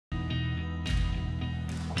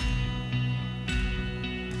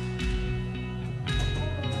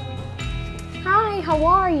Hi, how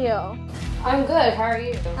are you? I'm good. How are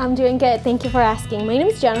you? I'm doing good. Thank you for asking. My name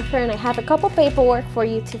is Jennifer and I have a couple paperwork for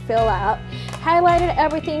you to fill out. Highlighted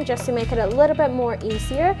everything just to make it a little bit more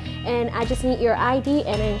easier, and I just need your ID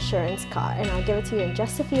and an insurance card, and I'll give it to you in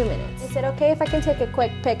just a few minutes. Is it okay if I can take a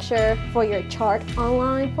quick picture for your chart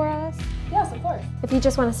online for us? Yes, of course. If you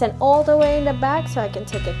just want to stand all the way in the back so I can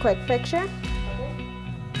take a quick picture.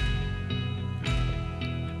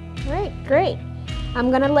 All right, great. I'm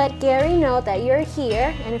gonna let Gary know that you're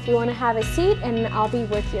here, and if you want to have a seat, and I'll be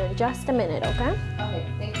with you in just a minute, okay? Okay,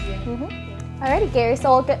 thank you. Alrighty, Gary, so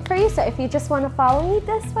all good for you. So if you just want to follow me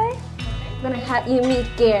this way, I'm gonna have you meet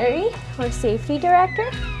Gary, our safety director.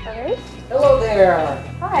 Alright. Hello there.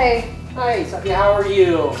 Hi. Hi, Sophia, how are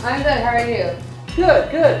you? I'm good. How are you? Good,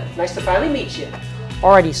 good. Nice to finally meet you.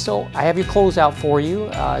 Alrighty, so I have your clothes out for you.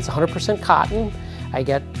 It's 100% cotton. I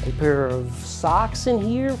got a pair of socks in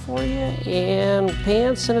here for you, and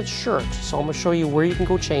pants and a shirt. So I'm gonna show you where you can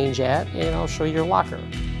go change at, and I'll show you your locker.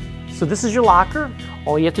 So this is your locker.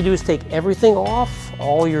 All you have to do is take everything off,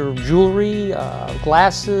 all your jewelry,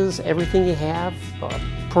 glasses, everything you have,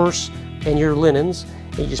 purse, and your linens.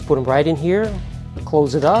 And you just put them right in here,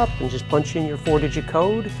 close it up, and just punch in your 4-digit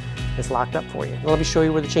code. It's locked up for you. Now let me show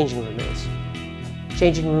you where the changing room is.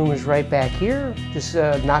 Changing room is right back here. Just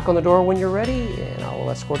knock on the door when you're ready, and I'll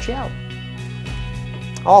escort you out.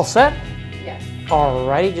 All set? Yes.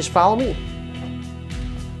 Alrighty, just follow me.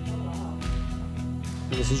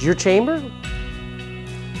 This is your chamber.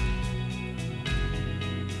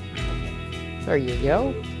 There you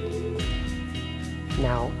go.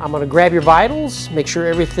 Now, I'm gonna grab your vitals, make sure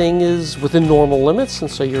everything is within normal limits, and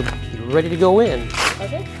so you're ready to go in.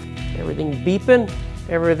 Okay. Everything's beeping,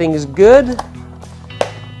 everything is good.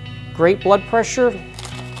 Great blood pressure.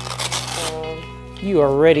 You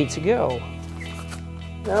are ready to go.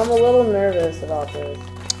 Now I'm a little nervous about this.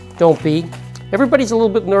 Don't be. Everybody's a little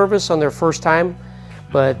bit nervous on their first time,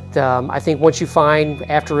 but I think once you find,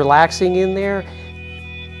 after relaxing in there,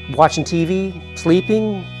 watching TV,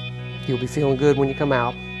 sleeping, you'll be feeling good when you come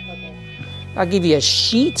out. Okay. I'll give you a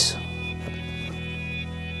sheet.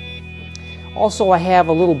 Also, I have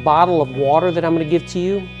a little bottle of water that I'm going to give to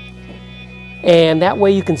you. And that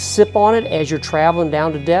way you can sip on it as you're traveling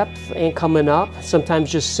down to depth and coming up.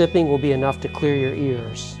 Sometimes just sipping will be enough to clear your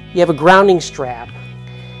ears. You have a grounding strap,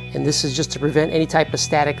 and this is just to prevent any type of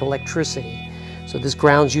static electricity. So this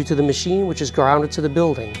grounds you to the machine, which is grounded to the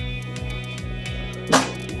building.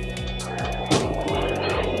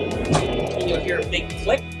 You'll hear a big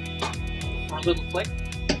click, or a little click.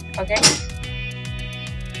 Okay.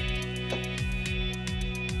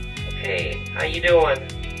 Okay, how you doing?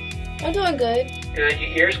 I'm doing good. Good, your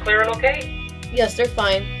ears clearing okay? Yes, they're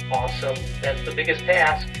fine. Awesome, that's the biggest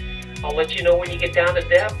task. I'll let you know when you get down to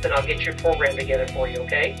depth, and I'll get your program together for you,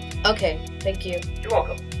 okay? Okay, thank you. You're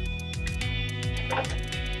welcome.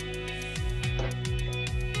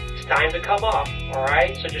 It's time to come up, all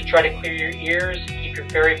right? So just try to clear your ears, keep your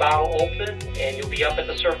ferry bottle open, and you'll be up at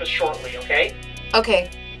the surface shortly, okay? Okay.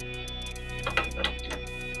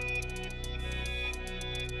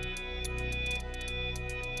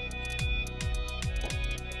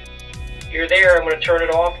 You're there, I'm going to turn it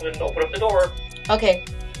off and open up the door. Okay.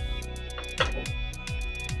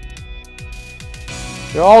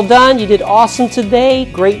 You're all done. You did awesome today.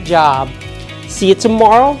 Great job. See you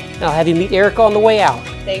tomorrow. I'll have you meet Erica on the way out.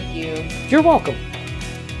 Thank you. You're welcome.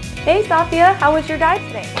 Hey Sophia, how was your dive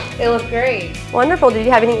today? They look great. Wonderful. Did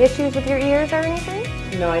you have any issues with your ears or anything?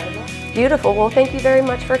 No, I did not. Beautiful. Well, thank you very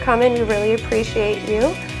much for coming. We really appreciate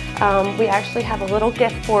you. We actually have a little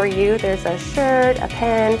gift for you. There's a shirt, a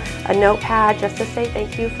pen, a notepad, just to say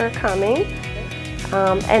thank you for coming.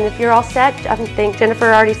 And if you're all set, I think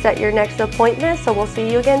Jennifer already set your next appointment, so we'll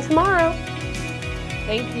see you again tomorrow.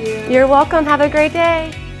 Thank you. You're welcome. Have a great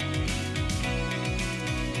day.